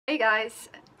Hey guys,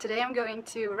 today I'm going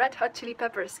to Red Hot Chili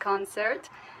Peppers concert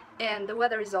and the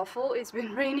weather is awful. It's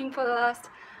been raining for the last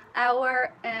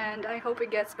hour and I hope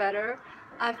it gets better.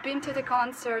 I've been to the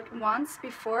concert once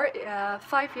before,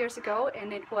 5 years ago,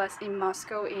 and it was in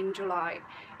Moscow in July.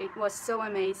 It was so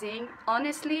amazing.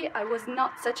 Honestly, I was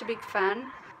not such a big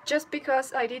fan, just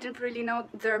because I didn't really know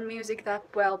their music that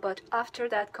well, but after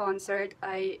that concert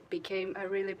I became a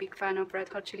really big fan of Red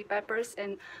Hot Chili Peppers,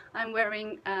 and I'm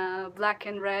wearing black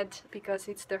and red because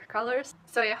it's their colors.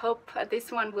 So I hope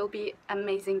this one will be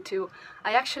amazing too.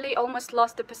 I actually almost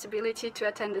lost the possibility to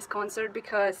attend this concert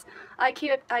because I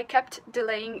kept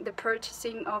delaying the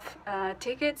purchasing of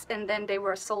tickets, and then they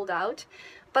were sold out.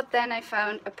 But then I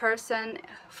found a person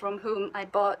from whom I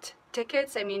bought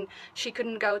tickets. I mean, she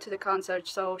couldn't go to the concert,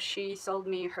 so she sold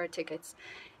me her tickets.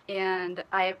 And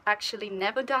I've actually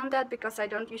never done that because I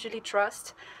don't usually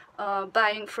trust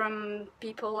buying from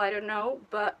people I don't know,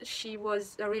 but she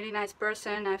was a really nice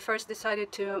person. I first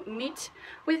decided to meet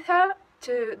with her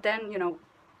to then,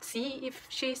 see if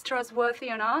she's trustworthy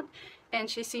or not, and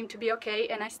she seemed to be okay,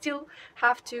 and I still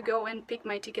have to go and pick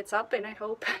my tickets up, and I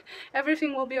hope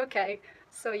everything will be okay.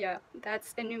 So yeah,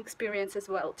 that's a new experience as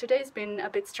well. Today's been a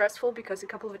bit stressful because a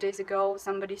couple of days ago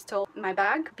somebody stole my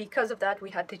bag. Because of that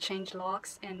we had to change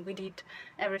locks and we did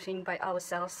everything by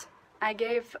ourselves. I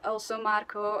gave also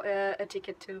Marco a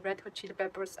ticket to Red Hot Chili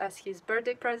Peppers as his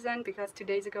birthday present because 2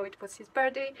 days ago it was his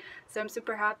birthday, so I'm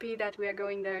super happy that we are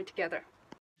going there together.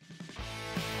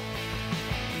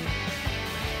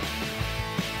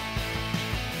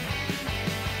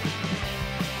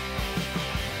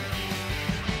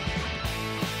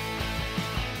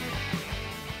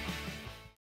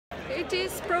 It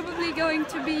is probably going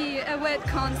to be a wet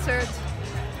concert,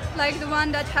 like the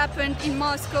one that happened in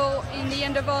Moscow in the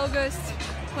end of August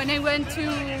when I went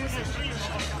to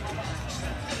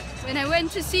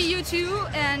see U2,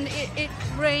 and it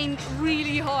rained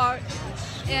really hard.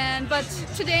 But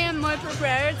today I'm more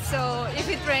prepared, so if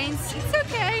it rains, it's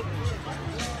okay.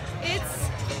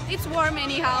 It's warm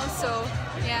anyhow, so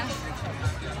yeah,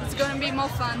 it's gonna be more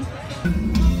fun.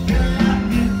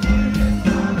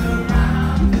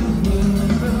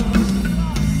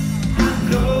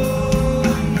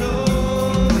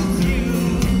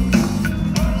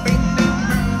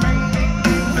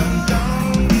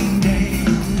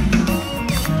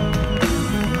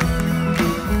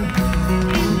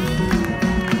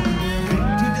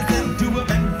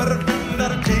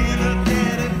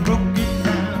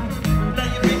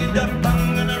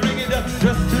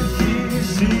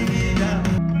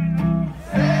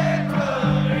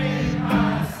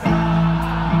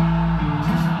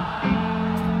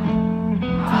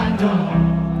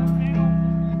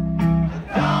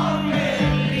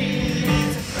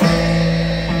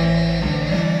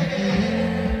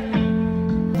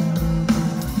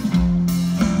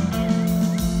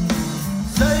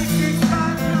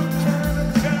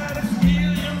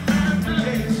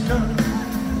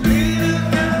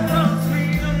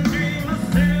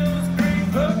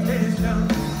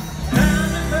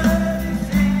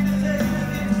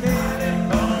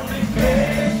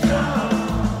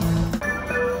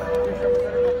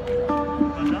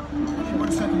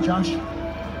 Josh.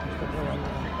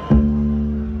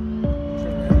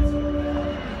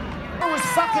 I was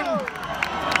fucking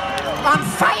on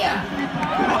fire!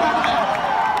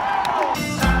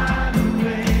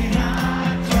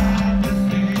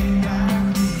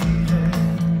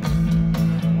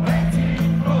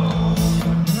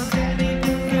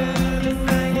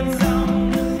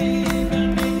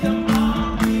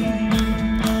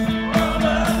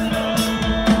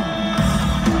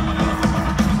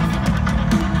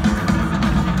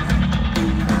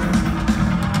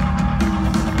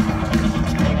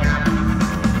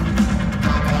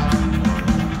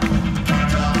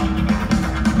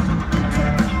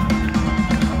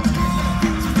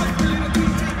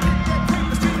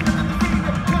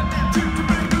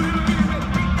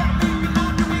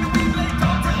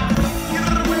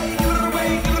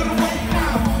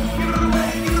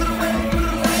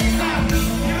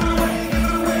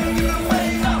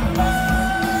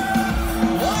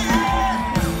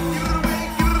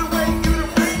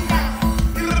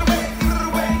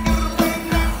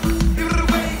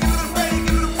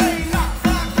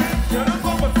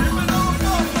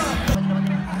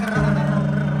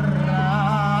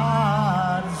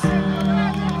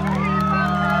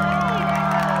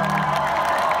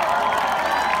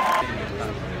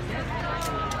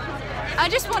 I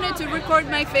just wanted to record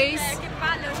my face.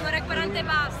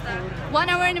 1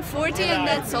 hour and 40 and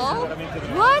that's all?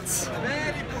 What?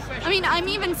 I mean, I'm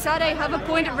even sad I have a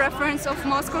point of reference of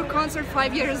Moscow concert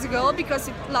 5 years ago because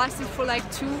it lasted for like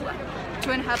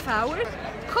 2.5 hours?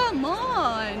 Come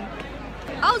on!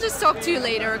 I'll just talk to you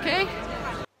later, okay?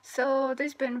 So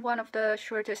this has been one of the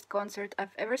shortest concerts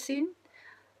I've ever seen.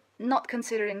 Not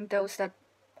considering those that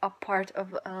are part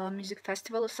of a music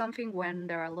festival or something, when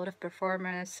there are a lot of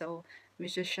performers, so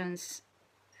musicians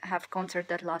have concerts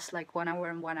that last like 1 hour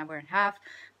and 1.5 hours,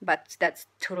 but that's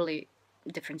totally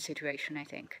different situation, I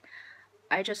think.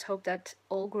 I just hope that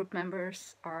all group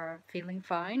members are feeling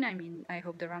fine. I mean, I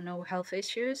hope there are no health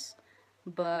issues,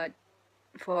 but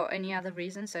for any other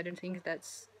reasons, I don't think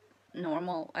that's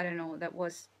normal. I don't know, it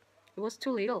was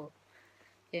too little.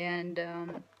 And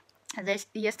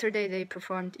yesterday they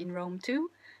performed in Rome too,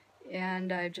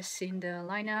 and I've just seen the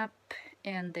lineup,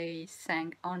 and they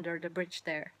sang Under the Bridge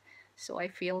there. So I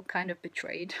feel kind of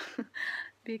betrayed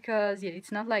because yeah,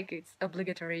 it's not like it's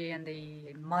obligatory and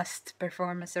they must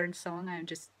perform a certain song. I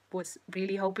just was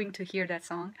really hoping to hear that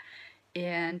song,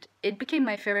 and it became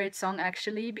my favorite song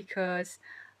actually because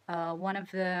one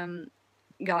of the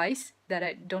guys that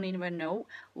I don't even know,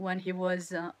 when he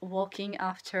was walking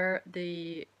after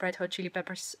the Red Hot Chili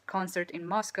Peppers concert in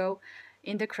Moscow,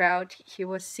 in the crowd, he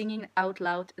was singing out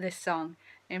loud this song.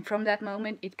 And from that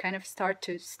moment, it kind of started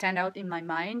to stand out in my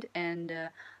mind, and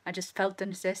I just felt the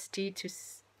necessity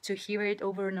to hear it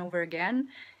over and over again.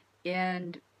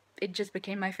 And it just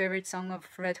became my favorite song of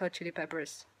Red Hot Chili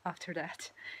Peppers after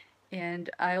that. And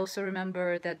I also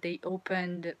remember that they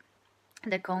opened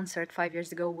the concert 5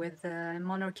 years ago with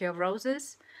Monarchy of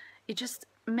Roses. It just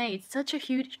made such a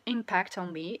huge impact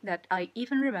on me that I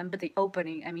even remember the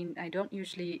opening. I mean, I don't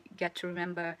usually get to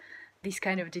remember these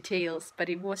kind of details, but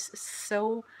it was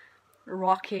so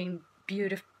rocking,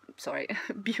 beautiful, sorry,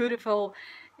 beautiful,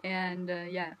 and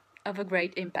yeah, of a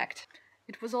great impact.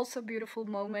 It was also a beautiful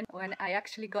moment when I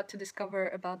actually got to discover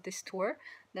about this tour,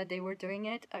 that they were doing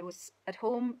it. I was at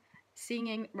home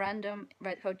singing random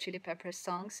Red Hot Chili Peppers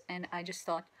songs, and I just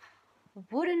thought,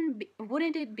 wouldn't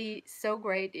it be so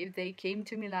great if they came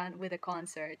to Milan with a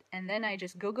concert? And then I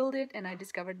just googled it, and I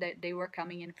discovered that they were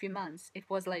coming in a few months. It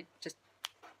was like just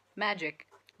magic.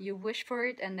 You wish for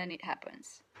it and then it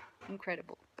happens.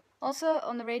 Incredible. Also,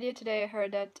 on the radio today, I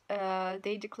heard that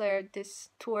they declared this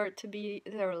tour to be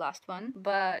their last one.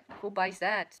 But who buys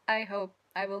that? I hope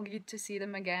I will get to see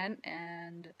them again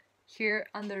and hear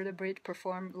Under the Bridge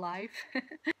perform live.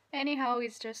 Anyhow,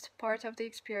 it's just part of the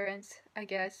experience, I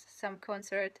guess. Some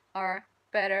concerts are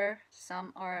better,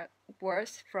 some are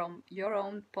worse from your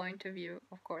own point of view,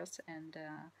 of course, and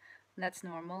that's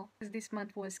normal. This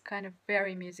month was kind of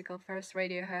very musical. First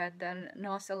Radiohead, then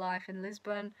Nos Alive in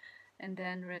Lisbon, and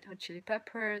then Red Hot Chili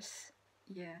Peppers.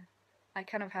 Yeah, I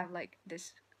kind of have like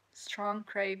this strong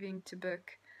craving to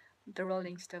book the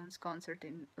Rolling Stones concert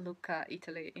in Lucca,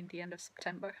 Italy in the end of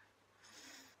September.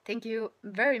 Thank you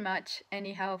very much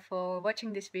anyhow for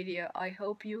watching this video. I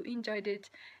hope you enjoyed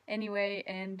it anyway,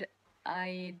 and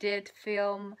I did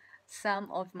film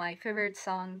some of my favorite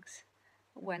songs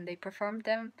when they performed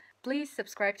them. Please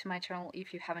subscribe to my channel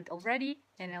if you haven't already,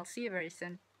 and I'll see you very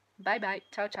soon. Bye bye,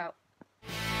 ciao ciao.